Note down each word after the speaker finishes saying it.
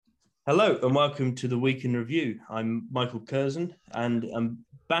Hello and welcome to the Week in Review. I'm Michael Curzon and I'm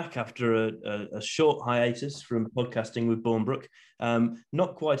back after a short hiatus from podcasting with Bournbrook.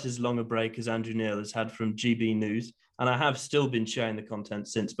 Not quite as long a break as Andrew Neil has had from GB News, and I have still been sharing the content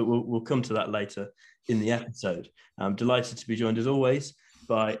since, but we'll come to that later in the episode. I'm delighted to be joined as always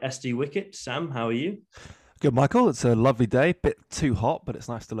by SD Wickett. Sam, how are you? Good, Michael. It's a lovely day. Bit too hot, but it's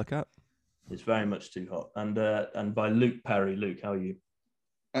nice to look at. It's very much too hot. And by Luke Perry. Luke, how are you?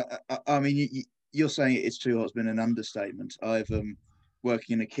 I mean, you're saying it's too hot has been an understatement. I've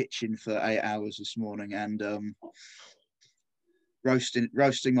working in a kitchen for 8 hours this morning and roasting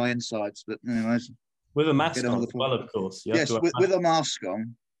my insides. But anyways, with a mask on as well, of course. Yes, with a mask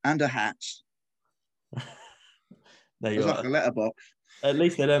on and a hat. There you are. Like a letterbox. At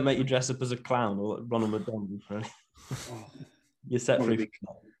least they don't make you dress up as a clown or Ronald McDonald. Really. You're set free.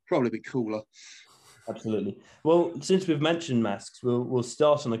 Probably be cooler. Absolutely. Well, since we've mentioned masks, we'll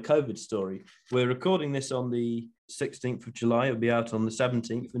start on a COVID story. We're recording this on the 16th of July. It'll be out on the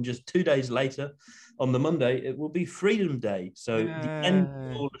 17th. And just 2 days later, on the Monday, it will be Freedom Day. So the end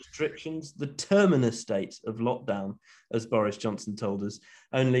of all restrictions, the terminus state of lockdown, as Boris Johnson told us.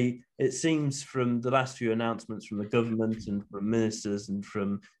 Only it seems from the last few announcements from the government and from ministers and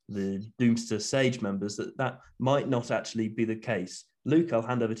from the Doomster Sage members that might not actually be the case. Luke, I'll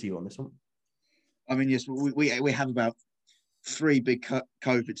hand over to you on this one. I mean, yes, we have about 3 big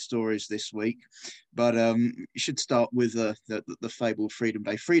COVID stories this week, but you should start with the fabled Freedom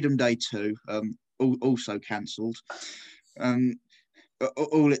Day. Freedom Day 2, also cancelled.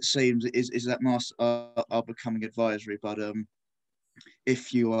 All it seems is that masks are becoming advisory, but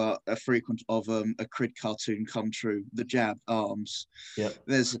if you are a frequent of a Crid cartoon come true, the Jab Arms,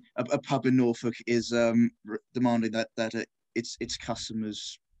 there's a pub in Norfolk is demanding that its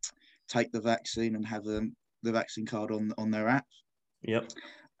customers take the vaccine and have the vaccine card on their app. Yep.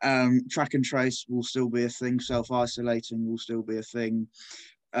 Track and trace will still be a thing. Self-isolating will still be a thing.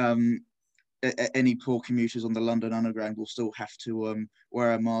 Any poor commuters on the London Underground will still have to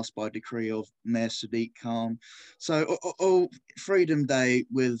wear a mask by decree of Mayor Sadiq Khan. So all Freedom Day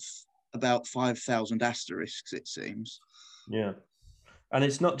with about 5,000 asterisks, it seems. Yeah. And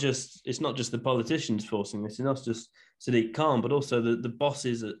it's not just the politicians forcing this. It's not just Sadiq Khan, but also the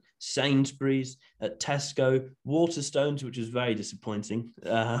bosses at Sainsbury's, at Tesco, Waterstones, which was very disappointing,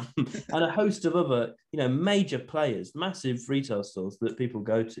 and a host of other, major players, massive retail stores that people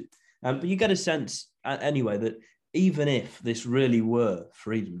go to. But you get a sense, anyway, that even if this really were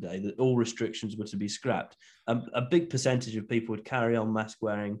Freedom Day, that all restrictions were to be scrapped, a big percentage of people would carry on mask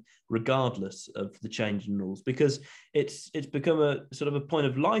wearing regardless of the change in rules, because it's become a sort of a point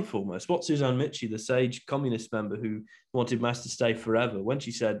of life almost. What Suzanne Michie, the Sage communist member who wanted masks to stay forever, when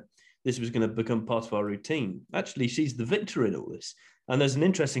she said this was going to become part of our routine, actually she's the victor in all this. And there's an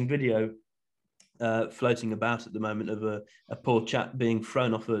interesting video floating about at the moment of a poor chap being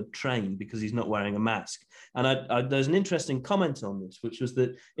thrown off a train because he's not wearing a mask. And there's an interesting comment on this, which was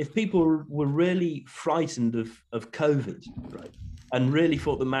that if people were really frightened of COVID, right, and really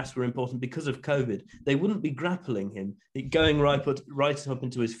thought the masks were important because of COVID, they wouldn't be grappling him, going right up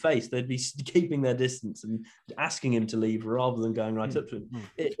into his face. They'd be keeping their distance and asking him to leave rather than going right up to him.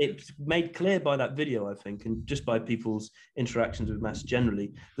 It's made clear by that video, I think, and just by people's interactions with masks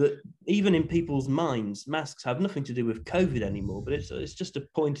generally, that even in people's minds, masks have nothing to do with COVID anymore, but it's just a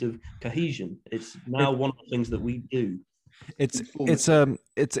point of cohesion. It's now one of the things that we do. It's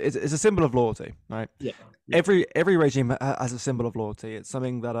a symbol of loyalty, right? Yeah. Every regime has a symbol of loyalty. It's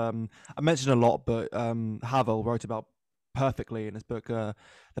something that I mentioned a lot, but Havel wrote about perfectly in his book, The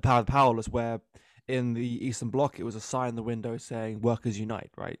Power of the Powerless, where in the Eastern Bloc it was a sign in the window saying "Workers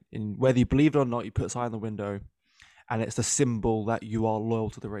Unite." Right, and whether you believe it or not, you put a sign in the window, and it's the symbol that you are loyal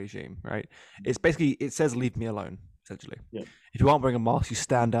to the regime. Right? It's basically, it says "Leave me alone." Essentially, if you aren't wearing a mask, you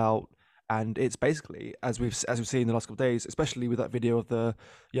stand out. And it's basically, as we've seen in the last couple of days, especially with that video of the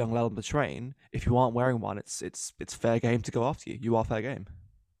young lad on the train, if you aren't wearing one, it's fair game to go after you. You are fair game.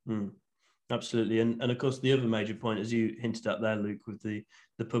 Absolutely. And of course, the other major point, as you hinted at there, Luke, with the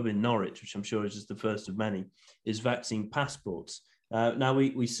pub in Norwich, which I'm sure is just the first of many, is vaccine passports. Now,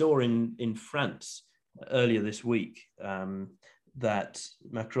 we saw in France earlier this week that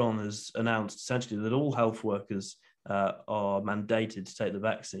Macron has announced essentially that all health workers are mandated to take the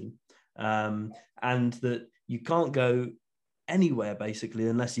vaccine. And that you can't go anywhere basically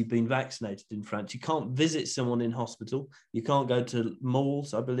unless you've been vaccinated in France. You can't visit someone in hospital. You can't go to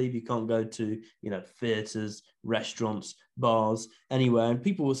malls. I believe you can't go to theatres, restaurants, bars, anywhere. And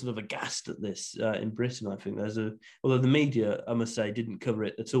people were sort of aghast at this in Britain. I think although the media, I must say, didn't cover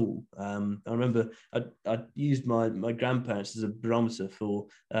it at all. I remember I used my grandparents as a barometer for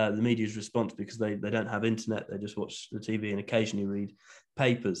the media's response, because they don't have internet. They just watch the TV and occasionally read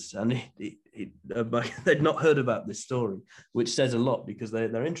papers. And they'd not heard about this story, which says a lot, because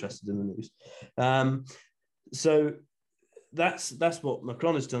they're interested in the news. So that's what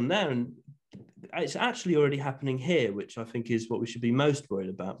Macron has done there. And it's actually already happening here, which I think is what we should be most worried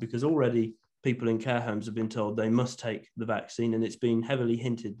about, because already people in care homes have been told they must take the vaccine, and it's been heavily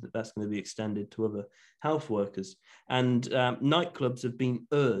hinted that that's going to be extended to other health workers. And nightclubs have been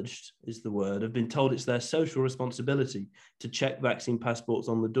urged, is the word, have been told it's their social responsibility to check vaccine passports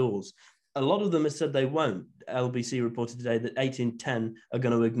on the doors. A lot of them have said they won't. LBC reported today that 8 in 10 are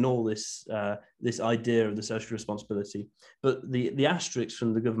going to ignore this idea of the social responsibility. But the asterisk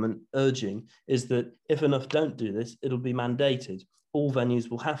from the government urging is that if enough don't do this, it'll be mandated. All venues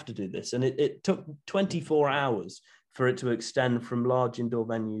will have to do this. And it took 24 hours for it to extend from large indoor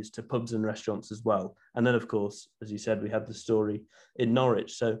venues to pubs and restaurants as well. And then, of course, as you said, we had the story in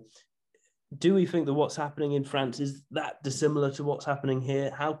Norwich. So do we think that what's happening in France is that dissimilar to what's happening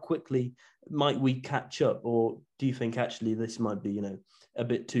here? How quickly might we catch up? Or do you think actually this might be, a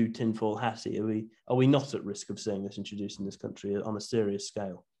bit too tinfoil hatty? Are we not at risk of seeing this introduced in this country on a serious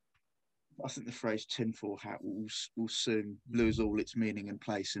scale? I think the phrase tinfoil hat will soon lose all its meaning and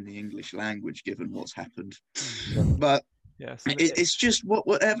place in the English language, given what's happened. Yeah. But it's just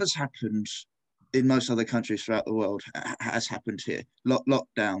whatever's happened in most other countries throughout the world has happened here.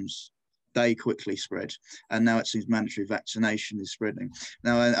 Lockdowns, they quickly spread, and now it seems mandatory vaccination is spreading.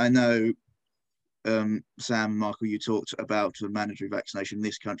 Now, I know, Sam and Michael, you talked about the mandatory vaccination in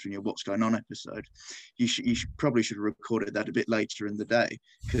this country in your What's Going On episode. You probably should have recorded that a bit later in the day,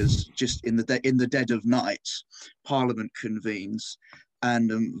 because just in the dead of night, Parliament convenes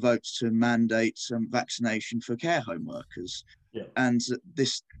and votes to mandate vaccination for care home workers. Yeah. And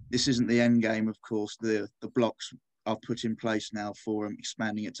this isn't the end game, of course. The blocks are put in place now for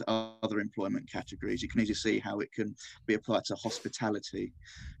expanding it to other employment categories. You can easily see how it can be applied to hospitality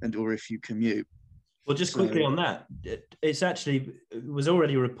or if you commute. Well, just quickly on that, it was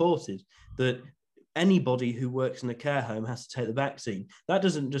already reported that anybody who works in a care home has to take the vaccine. That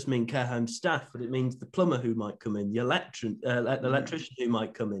doesn't just mean care home staff, but it means the plumber who might come in, the electrician who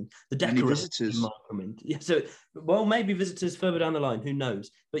might come in, the decorator who might come in. Yeah, so, well, maybe visitors further down the line, who knows?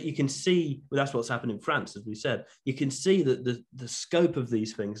 But you can see, that's what's happened in France, as we said. You can see that the scope of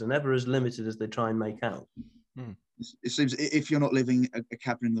these things are never as limited as they try and make out. It seems if you're not living a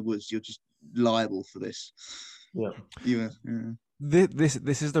cabin in the woods, you're just liable for this. Yeah. Yeah.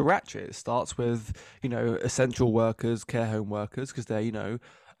 This is the ratchet. It starts with, essential workers, care home workers, because they're,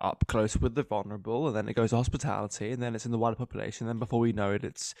 up close with the vulnerable, and then it goes to hospitality, and then it's in the wider population. And then before we know it,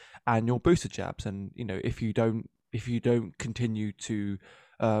 it's annual booster jabs. And, if you don't continue to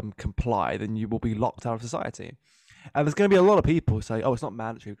comply, then you will be locked out of society. And there's going to be a lot of people who say, oh, it's not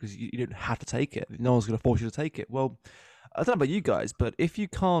mandatory because you don't have to take it. No one's going to force you to take it. Well, I don't know about you guys, but if you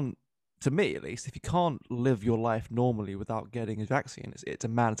can't, to me at least, if you can't live your life normally without getting a vaccine, it's a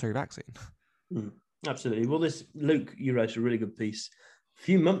mandatory vaccine. Absolutely. Well, Luke, you wrote a really good piece a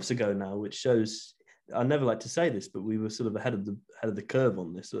few months ago now, which shows, I never like to say this, but we were sort of ahead of the curve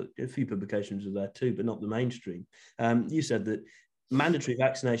on this. A few publications were there too, but not the mainstream. You said that mandatory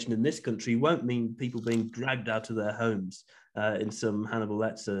vaccination in this country won't mean people being dragged out of their homes in some Hannibal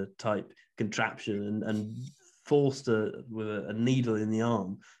Lecter type contraption and forced with a needle in the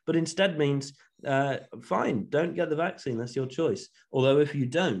arm, but instead means, fine, don't get the vaccine, that's your choice. Although if you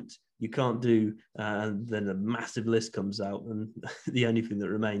don't, you can't do, and then a massive list comes out, and the only thing that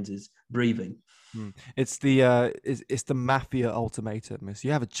remains is breathing. It's the mafia ultimatum. It's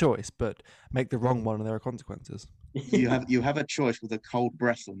you have a choice, but make the wrong one, and there are consequences. You have a choice with a cold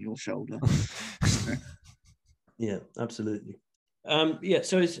breath on your shoulder. Yeah, absolutely.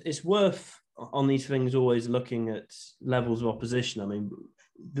 So it's worth on these things always looking at levels of opposition. I mean,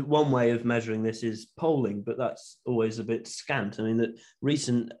 the one way of measuring this is polling, but that's always a bit scant. I mean, that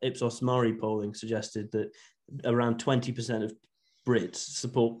recent Ipsos Mori polling suggested that around 20% of Brits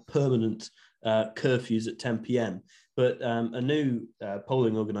support permanent curfews at 10 p.m. But a new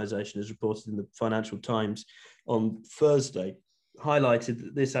polling organisation has reported in the Financial Times on Thursday, highlighted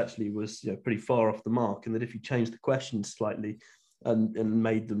that this actually was pretty far off the mark, and that if you change the questions slightly and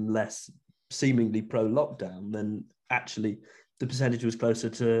made them less seemingly pro-lockdown, then actually the percentage was closer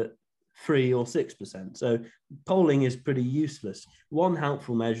to 3 or 6%. So polling is pretty useless. One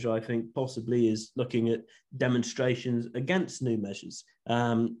helpful measure, I think, possibly is looking at demonstrations against new measures.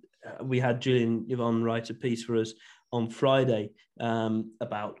 we had Julian Yvonne write a piece for us on Friday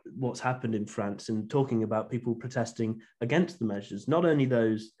about what's happened in France and talking about people protesting against the measures, not only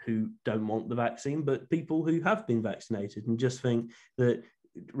those who don't want the vaccine, but people who have been vaccinated and just think that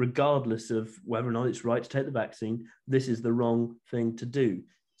regardless of whether or not it's right to take the vaccine, this is the wrong thing to do.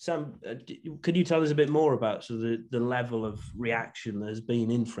 Sam, could you tell us a bit more about sort of the level of reaction there's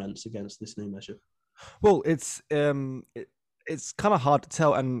been in France against this new measure? Well, it's kind of hard to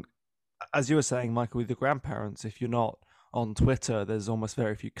tell, and as you were saying, Michael, with your grandparents, if you're not on Twitter, there's almost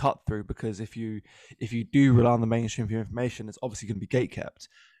very few cut through, because if you do rely on the mainstream for information, it's obviously going to be gatekept.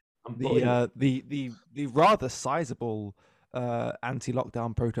 The rather sizable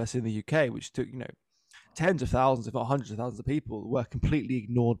anti-lockdown protests in the UK, which took tens of thousands, if not hundreds of thousands of people, were completely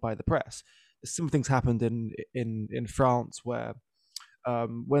ignored by the press. Some things happened in France where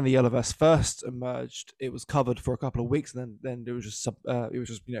when the yellow vest first emerged, it was covered for a couple of weeks, and then it was just at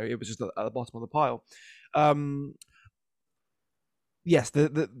the bottom of the pile. Yes,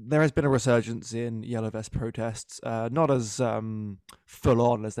 there has been a resurgence in yellow vest protests, not as full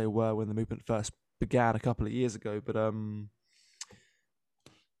on as they were when the movement first began a couple of years ago, but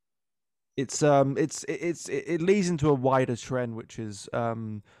it leads into a wider trend, which is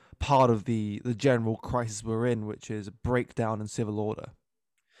part of the general crisis we're in, which is a breakdown in civil order.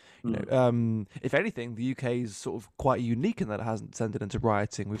 If anything, the UK is sort of quite unique in that it hasn't descended into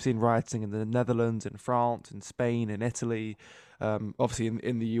rioting. We've seen rioting in the Netherlands, in France, in Spain, in Italy, obviously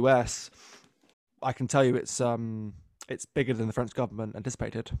in the US. I can tell you it's bigger than the French government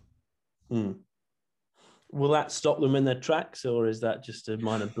anticipated. Will that stop them in their tracks, or is that just a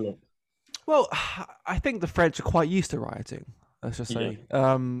minor blip? Well, I think the French are quite used to rioting. Let's just say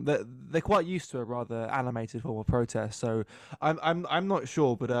they're quite used to a rather animated form of protest. So I'm not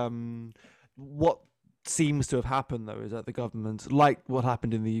sure, but what seems to have happened though is that the government, like what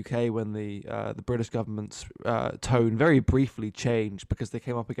happened in the UK when the British government's tone very briefly changed because they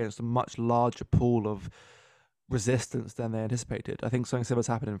came up against a much larger pool of resistance than they anticipated. I think something similar has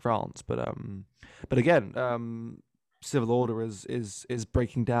happened in France, but again, civil order is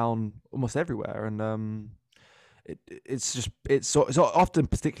breaking down almost everywhere, and it's often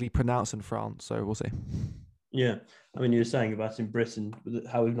particularly pronounced in France. So we'll see. Yeah, I mean, you were saying about in Britain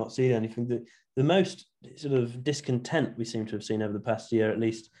how we've not seen anything. The most sort of discontent we seem to have seen over the past year, at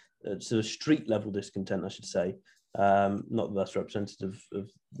least sort of street level discontent, I should say, not that that's representative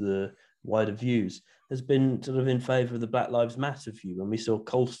of the wider views, has been sort of in favour of the Black Lives Matter view. When we saw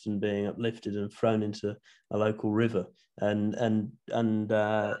Colston being uplifted and thrown into a local river, and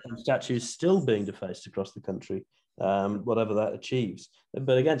statues still being defaced across the country, whatever that achieves.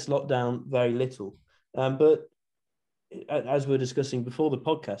 But against lockdown, very little. But as we were discussing before the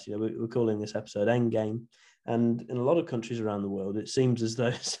podcast, we're calling this episode Endgame. And in a lot of countries around the world, it seems as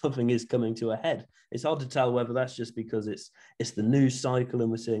though something is coming to a head. It's hard to tell whether that's just because it's the news cycle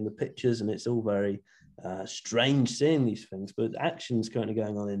and we're seeing the pictures and it's all very strange seeing these things. But action's currently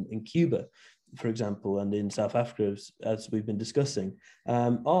going on in Cuba, for example, and in South Africa, as we've been discussing,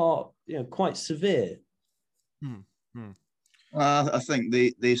 are quite severe. I think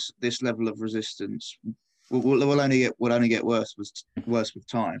this level of resistance will only get worse with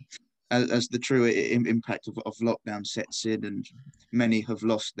time, as the true impact of lockdown sets in, and many have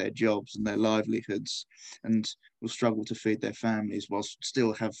lost their jobs and their livelihoods, and will struggle to feed their families whilst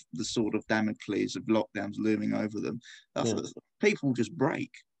still have the sword of Damocles of lockdowns looming over them. People just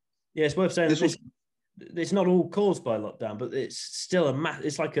break. Yeah, it's worth saying it's not all caused by lockdown, but it's still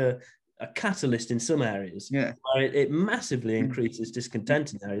it's like a catalyst in some areas. Yeah, where it massively increases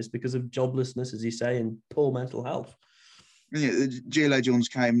discontent in areas because of joblessness, as you say, and poor mental health. Yeah, GLA Johns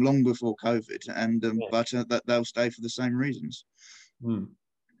came long before COVID, and but that they'll stay for the same reasons.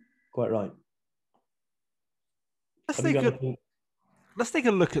 Quite right. Let's take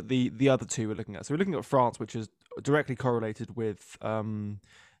a look at the other two we're looking at. So we're looking at France, which is directly correlated with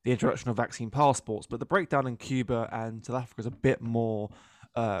the introduction of vaccine passports, but the breakdown in Cuba and South Africa is a bit more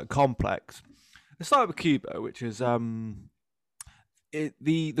complex. Let's start with Cuba, which is the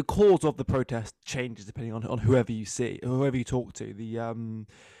cause of the protest changes depending on whoever you talk to.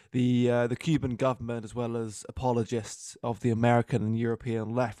 The Cuban government, as well as apologists of the American and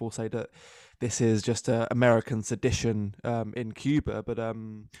European left, will say that this is just American sedition in Cuba, but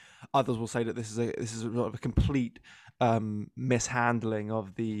others will say that this is a complete mishandling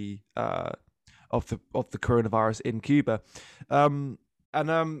of the coronavirus in Cuba,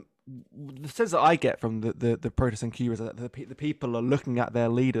 the sense that I get from the protests in Cuba is that the people are looking at their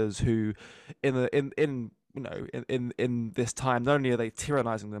leaders who, in this time, not only are they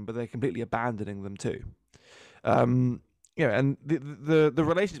tyrannizing them, but they're completely abandoning them too. Yeah, and the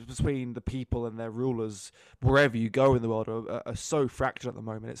relationships between the people and their rulers, wherever you go in the world, are so fractured at the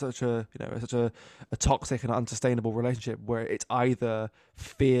moment. It's such a it's such a toxic and unsustainable relationship where it's either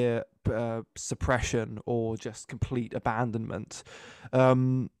fear, suppression, or just complete abandonment.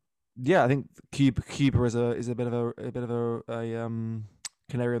 Yeah, I think Cuba is a bit of a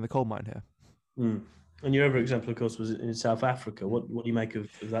canary in the coal mine here. Mm. And your other example, of course, was in South Africa. What do you make of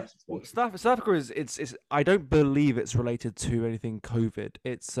that Well, situation? South Africa is it's I don't believe it's related to anything COVID.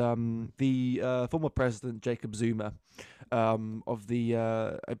 It's the former president Jacob Zuma, of the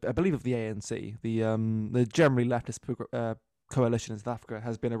I believe of the ANC, the generally leftist coalition in South Africa,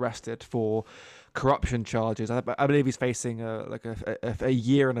 has been arrested for corruption charges. I believe he's facing a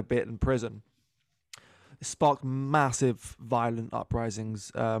year and a bit in prison. It sparked massive violent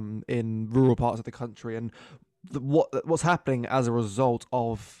uprisings in rural parts of the country, and what's happening as a result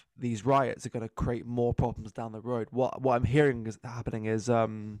of these riots are going to create more problems down the road. What I'm hearing is happening is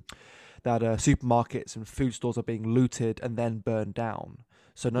that supermarkets and food stores are being looted and then burned down.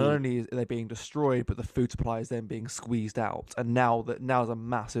 So not only are they being destroyed, but the food supply is then being squeezed out. And now there's a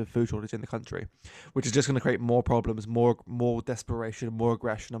massive food shortage in the country, which is just going to create more problems, more desperation, more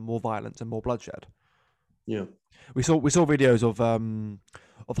aggression, and more violence and more bloodshed. Yeah. We saw videos of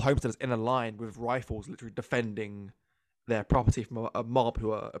homesteaders in a line with rifles, literally defending their property from a mob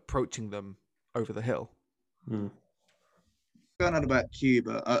who are approaching them over the hill. Mm. Going on about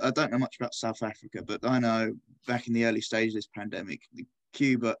Cuba, I don't know much about South Africa, but I know back in the early stages of this pandemic, the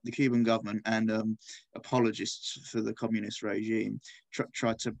Cuban government and apologists for the communist regime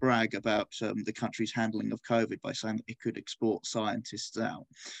tried to brag about the country's handling of COVID by saying that it could export scientists out.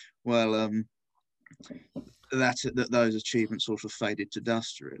 Well, that those achievements sort of faded to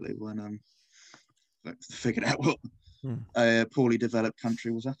dust really when figured out what a poorly developed country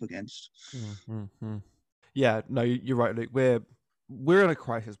was up against. Yeah, no, you're right, Luke. We're in a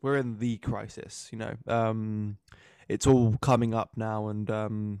crisis. We're in the crisis. It's all coming up now,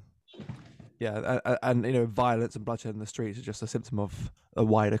 and yeah, and violence and bloodshed in the streets is just a symptom of a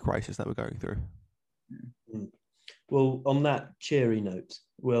wider crisis that we're going through. Mm. Well, on that cheery note,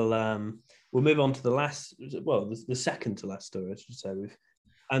 we'll move on to the second to last story, I should say.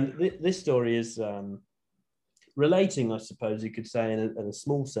 This story is relating, I suppose you could say, in a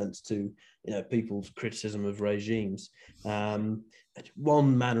small sense to people's criticism of regimes.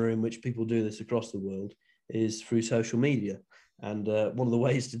 One manner in which people do this across the world is through social media, and one of the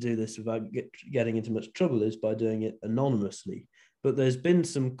ways to do this without getting into much trouble is by doing it anonymously. But there's been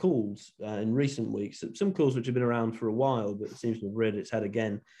some calls in recent weeks, some calls which have been around for a while, but it seems to have reared its head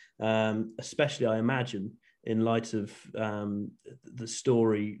again, especially, I imagine, in light of the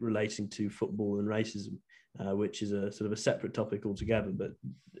story relating to football and racism, which is a sort of a separate topic altogether, but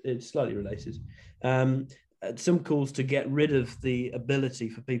it's slightly related. Some calls to get rid of the ability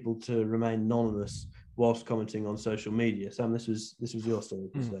for people to remain anonymous whilst commenting on social media. Sam, this was your story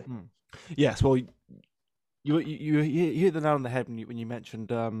today. Yes, well, you hit the nail on the head when you mentioned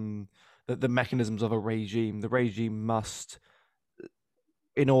the mechanisms of a regime. The regime must,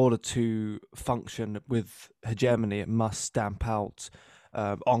 in order to function with hegemony, it must stamp out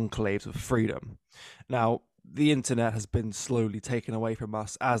enclaves of freedom. Now, the internet has been slowly taken away from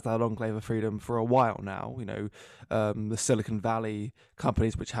us as that enclave of freedom for a while now. The Silicon Valley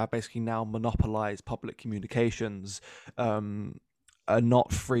companies, which have basically now monopolized public communications, are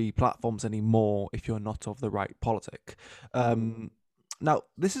not free platforms anymore if you're not of the right politic. Now,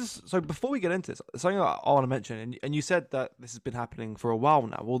 this is so. Before we get into this, something I want to mention, and you said that this has been happening for a while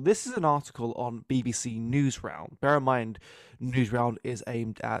now. Well, this is an article on BBC Newsround. Bear in mind, Newsround is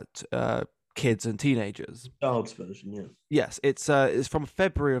aimed at kids and teenagers. Child's version, yeah. Yes, it's from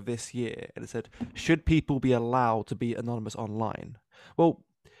February of this year, and it said, "Should people be allowed to be anonymous online?" Well,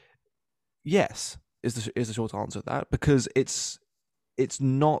 yes, is the short answer to that, because it's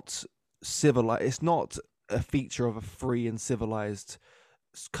not civilized. It's not a feature of a free and civilized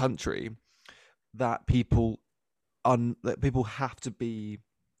country that people have to be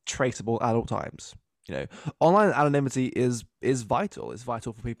traceable at all times. Online anonymity is vital. It's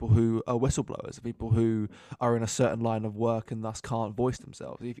vital for people who are whistleblowers, people who are in a certain line of work and thus can't voice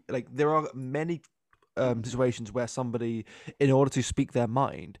themselves. There are many situations where somebody, in order to speak their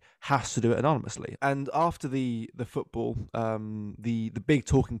mind, has to do it anonymously. And after the football, the big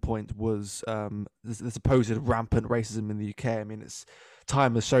talking point was the supposed rampant racism in the UK. I mean,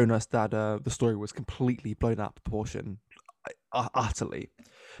 time has shown us that the story was completely blown out of proportion, utterly.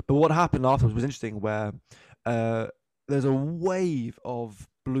 But what happened afterwards was interesting, where there's a wave of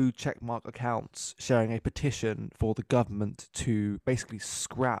blue checkmark accounts sharing a petition for the government to basically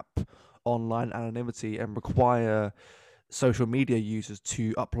scrap online anonymity and require social media users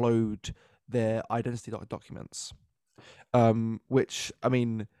to upload their identity documents. Which, I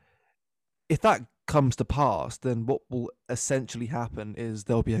mean, if that comes to pass, then what will essentially happen is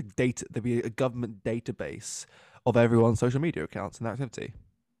there'll be a government database of everyone's social media accounts and their activity.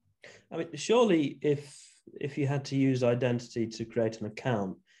 I mean, surely if you had to use identity to create an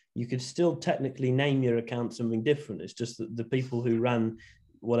account, you could still technically name your account something different. It's just that the people who ran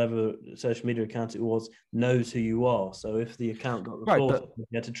whatever social media account it was knows who you are. So if the account got reported,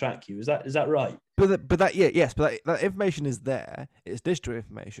 they had to track you. Is that right? But that information is there. It's digital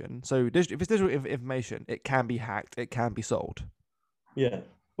information. So if it's digital information, it can be hacked. It can be sold. Yeah.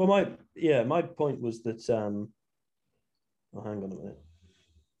 Well, my point was that. Oh, hang on a minute.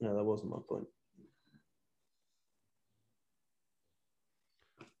 No, that wasn't my point.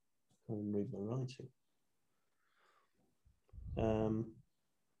 I can't read my writing.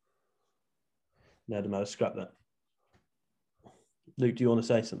 No, it doesn't matter. Scrap that. Luke, do you want to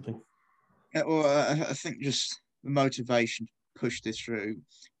say something? Yeah, well, I think just the motivation to push this through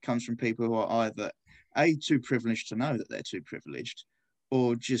comes from people who are either too privileged to know that they're too privileged,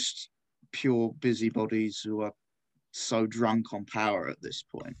 or just pure busybodies who are so drunk on power at this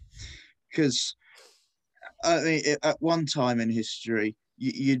point. Because I mean, at one time in history,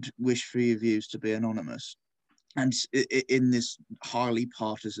 you'd wish for your views to be anonymous. And in this highly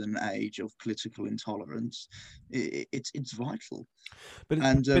partisan age of political intolerance, it's vital.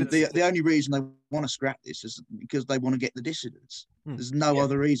 The only reason they want to scrap this is because they want to get the dissidents. There's no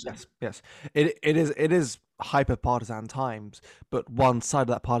other reason. Yes. It is hyper partisan times, but one side of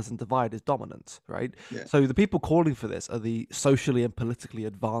that partisan divide is dominant, right? Yeah. So the people calling for this are the socially and politically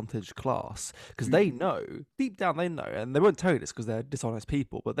advantaged class, because they know, deep down they know, and they won't tell you this because they're dishonest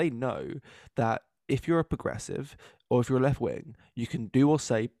people, but they know that if you're a progressive or if you're a left wing, you can do or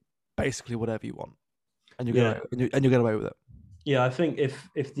say basically whatever you want, and you get away with it. Yeah, I think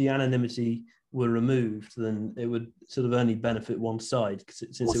if the anonymity were removed, then it would sort of only benefit one side,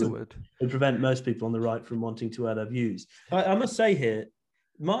 since it would prevent most people on the right from wanting to air their views. I must say here,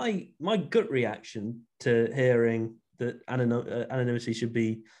 my gut reaction to hearing that anonymity should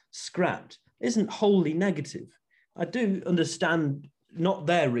be scrapped isn't wholly negative. I do understand not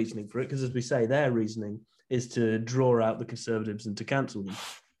their reasoning for it, because as we say, their reasoning is to draw out the Conservatives and to cancel them.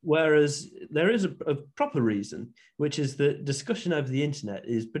 Whereas there is a proper reason, which is that discussion over the internet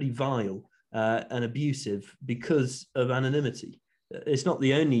is pretty vile and abusive because of anonymity. It's not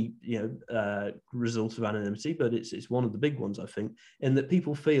the only result of anonymity, but it's one of the big ones, I think, in that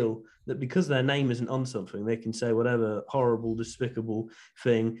people feel that because their name isn't on something, they can say whatever horrible, despicable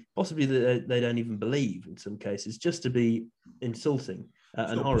thing, possibly that they don't even believe in some cases, just to be insulting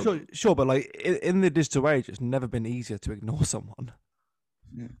and horrible. Sure, but like in the digital age, it's never been easier to ignore someone.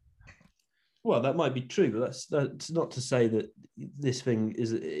 Yeah. Well, that might be true, but that's not to say that this thing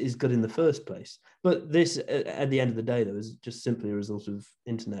is good in the first place. But this, at the end of the day, though, is just simply a result of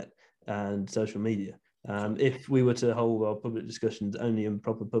internet and social media. If we were to hold our public discussions only in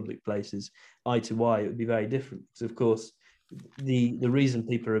proper public places, eye to eye, it would be very different. Because, of course, the reason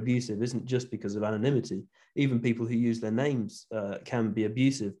people are abusive isn't just because of anonymity. Even people who use their names can be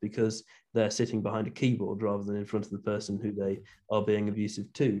abusive because they're sitting behind a keyboard rather than in front of the person who they are being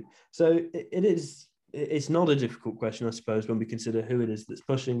abusive to. So it's not a difficult question, I suppose, when we consider who it is that's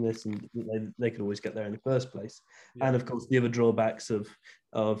pushing this, and they could always get there in the first place. Yeah. And of course, the other drawbacks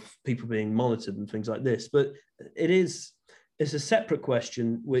of people being monitored and things like this. But it's a separate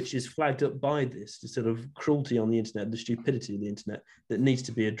question which is flagged up by this, the sort of cruelty on the internet, the stupidity of the internet, that needs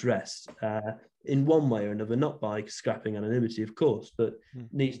to be addressed in one way or another, not by scrapping anonymity, of course, but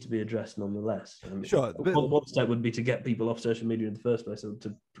needs to be addressed nonetheless. Sure. One step would be to get people off social media in the first place, or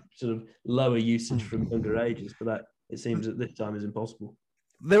to sort of lower usage from younger ages, but that, it seems at this time, is impossible.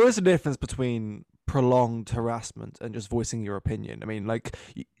 There is a difference between prolonged harassment and just voicing your opinion. I mean, like,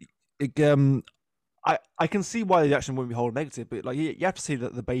 I can see why the action wouldn't be wholly negative, but like you have to see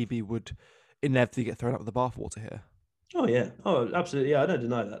that the baby would inevitably get thrown out with the bathwater here. Oh yeah, absolutely. Yeah, I don't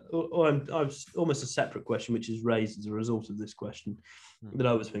deny that. I've almost a separate question which is raised as a result of this question that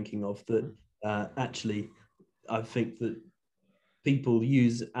I was thinking of. That actually, I think that people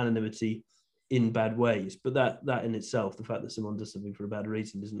use anonymity in bad ways, but that in itself, the fact that someone does something for a bad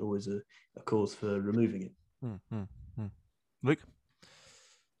reason, isn't always a cause for removing it. Luke?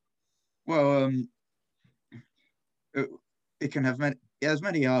 Well, it can have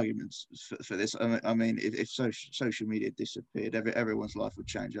many arguments for this. I mean, if social media disappeared, everyone's life would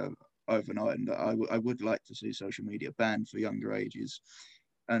change overnight, and I would like to see social media banned for younger ages,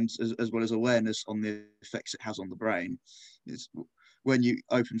 and as well as awareness on the effects it has on the brain. when you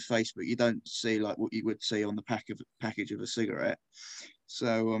open Facebook, you don't see like what you would see on the package of a cigarette.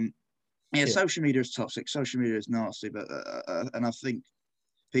 So social media is toxic. Social media is nasty, but and I think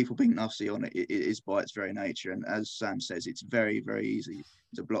people being nasty on it is by its very nature. And as Sam says, it's very, very easy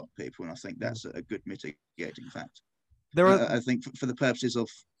to block people, and I think that's a good mitigating fact. I think for the purposes of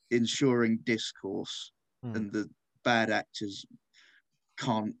ensuring discourse and the bad actors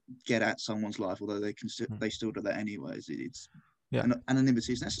can't get at someone's life, although they still do that anyways. It's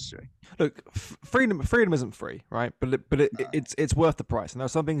anonymity is necessary. Look, freedom isn't free, right? But it's worth the price. And there are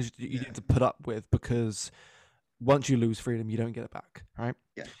some things you need to put up with, because once you lose freedom, you don't get it back, right?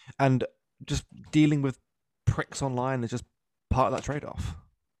 Yeah. And just dealing with pricks online is just part of that trade-off.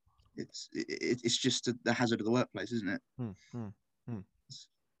 It's just the hazard of the workplace, isn't it?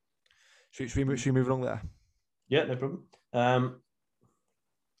 Should we move along there? Yeah, no problem.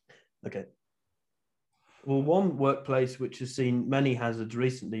 Okay. Well, one workplace which has seen many hazards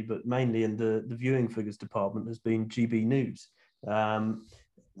recently, but mainly in the viewing figures department, has been GB News.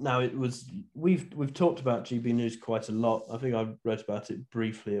 Now, we've talked about GB News quite a lot. I think I wrote about it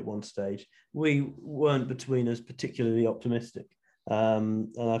briefly at one stage. We weren't, between us, particularly optimistic. And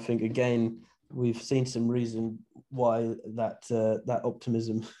I think, again, we've seen some reason why that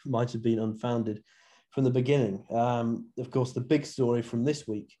optimism might have been unfounded from the beginning. Of course, the big story from this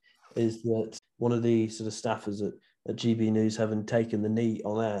week is that one of the sort of staffers at GB News having taken the knee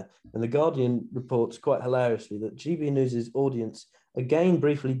on air. And The Guardian reports quite hilariously that GB News' audience again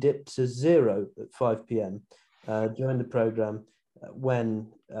briefly dipped to 0 at 5 p.m. During the programme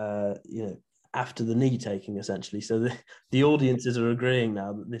when, after the knee taking, essentially. So the audiences are agreeing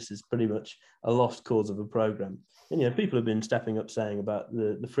now that this is pretty much a lost cause of a programme. And, people have been stepping up saying about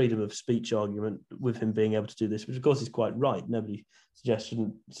the freedom of speech argument with him being able to do this, which of course is quite right. Nobody suggests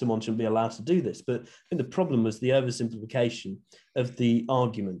someone shouldn't be allowed to do this. But I think the problem was the oversimplification of the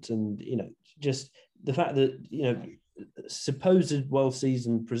argument, and, just the fact that, supposed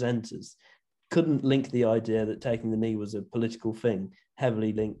well-seasoned presenters couldn't link the idea that taking the knee was a political thing,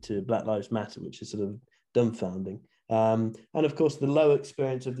 heavily linked to Black Lives Matter, which is sort of dumbfounding. And of course, the low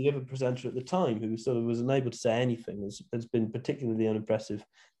experience of the other presenter at the time, who sort of was unable to say anything, has been particularly unimpressive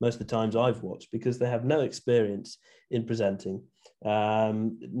most of the times I've watched, because they have no experience in presenting,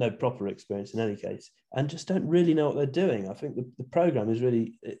 no proper experience in any case, and just don't really know what they're doing. I think the programme is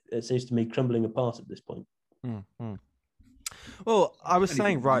really, it seems to me, crumbling apart at this point. Mm-hmm. Well, I was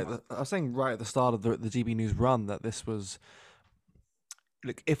saying right at the start of the GB News run that this was,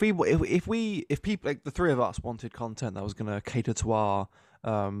 look, if people, like the three of us, wanted content that was going to cater to our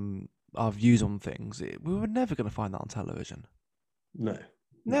views on things, we were never going to find that on television. No,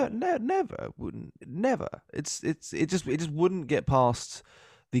 never. It just wouldn't get past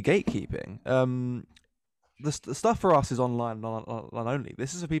the gatekeeping. The stuff for us is online only.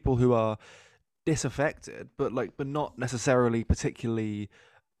 This is for people who are disaffected, but not necessarily particularly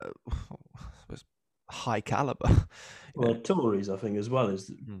high caliber. Well, Tories, I think, as well,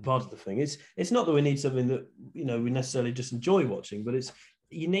 is part of the thing. It's not that we need something that we necessarily just enjoy watching, but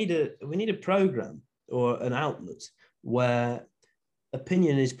we need a program or an outlet where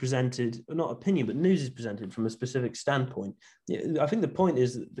opinion is presented, or not opinion, but news is presented from a specific standpoint. I think the point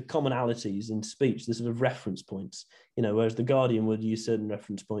is that the commonalities in speech, the sort of reference points, whereas The Guardian would use certain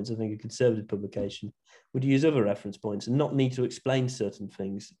reference points, I think a conservative publication would use other reference points and not need to explain certain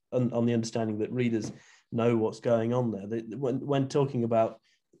things on the understanding that readers know what's going on there. When talking about,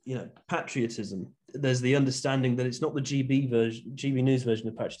 patriotism, there's the understanding that it's not the GB News version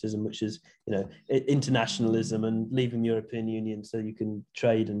of patriotism, which is, internationalism and leaving the European Union so you can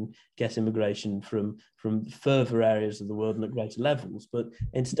trade and get immigration from further areas of the world and at greater levels, but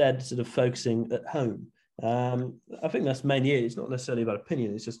instead sort of focusing at home. I think that's mainly it. It's not necessarily about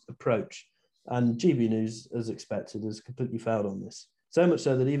opinion, it's just approach. And GB News, as expected, has completely failed on this. So much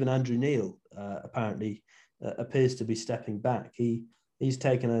so that even Andrew Neil apparently appears to be stepping back. He's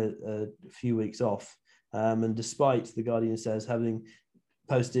taken a few weeks off, and despite, The Guardian says, having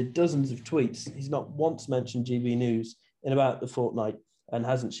posted dozens of tweets, he's not once mentioned GB News in about the fortnight and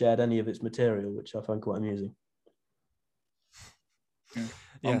hasn't shared any of its material, which I find quite amusing. Yeah.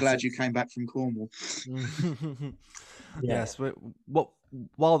 I'm glad you came back from Cornwall. Yes,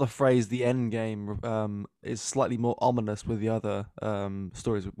 while the phrase "the Endgame" is slightly more ominous with the other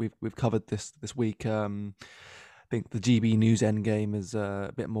stories we've covered this week, I think the GB News Endgame is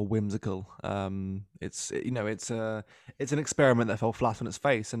a bit more whimsical. It's an experiment that fell flat on its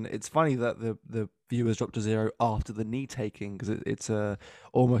face, and it's funny that the viewers dropped to 0 after the knee taking, because it's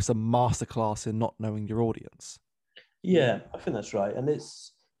almost a masterclass in not knowing your audience. Yeah, I think that's right, and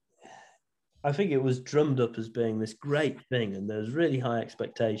I think it was drummed up as being this great thing, and there's really high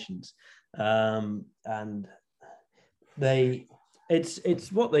expectations. And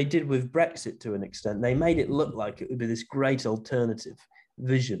it's what they did with Brexit to an extent. They made it look like it would be this great alternative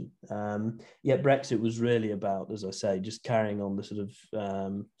vision. Yet Brexit was really about, as I say, just carrying on the sort of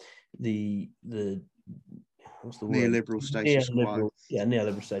the what's the word? Neoliberal status quo. Yeah,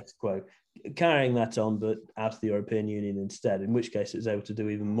 neoliberal status quo. Carrying that on, but out of the European Union instead, in which case it was able to do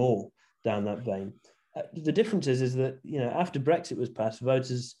even more down that vein. The difference is that, after Brexit was passed,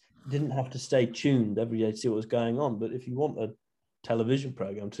 voters didn't have to stay tuned every day to see what was going on. But if you want a television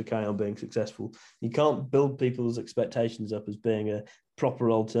program to carry on being successful, you can't build people's expectations up as being a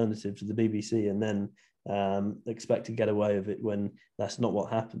proper alternative to the BBC and then expect to get away with it when that's not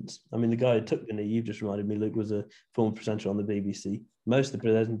what happens. I mean, the guy who took the knee, you've just reminded me, Luke, was a former presenter on the BBC. Most of the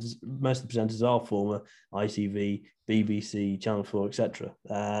presenters are former ITV, BBC, Channel 4, etc.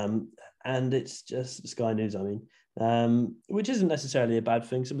 And it's just Sky News, I mean, which isn't necessarily a bad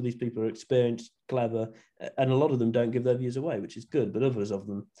thing. Some of these people are experienced, clever, and a lot of them don't give their views away, which is good. But others of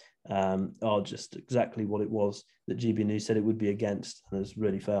them are just exactly what it was that GB News said it would be against, and has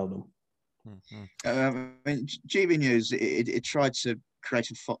really failed them. I mean, GB News, it tried to create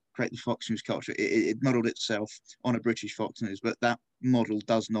the Fox News culture. It modelled itself on a British Fox News, but that model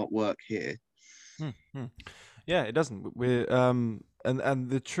does not work here. Yeah, it doesn't. We're and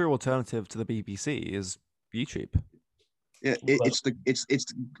the true alternative to the BBC is YouTube. Yeah, it's the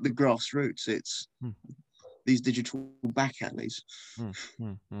grassroots. It's these digital back alleys.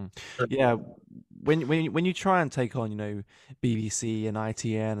 Yeah, when you try and take on BBC and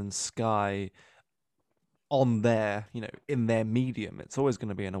ITN and Sky on their in their medium, it's always going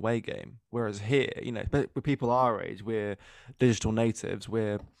to be an away game. Whereas here, but with people our age, we're digital natives.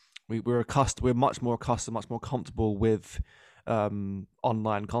 We're much more accustomed, much more comfortable with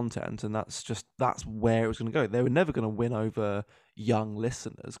online content, and that's where it was going to go. They were never going to win over young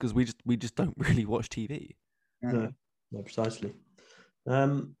listeners because we just don't really watch TV. No, precisely.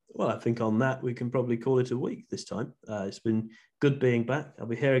 Well, I think on that we can probably call it a week this time. It's been good being back. I'll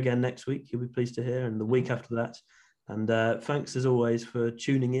be here again next week. You'll be pleased to hear, and the week after that. And thanks as always for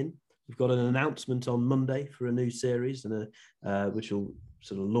tuning in. We've got an announcement on Monday for a new series, and which will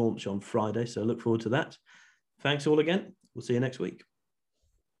sort of launch on Friday. So look forward to that. Thanks all again. We'll see you next week.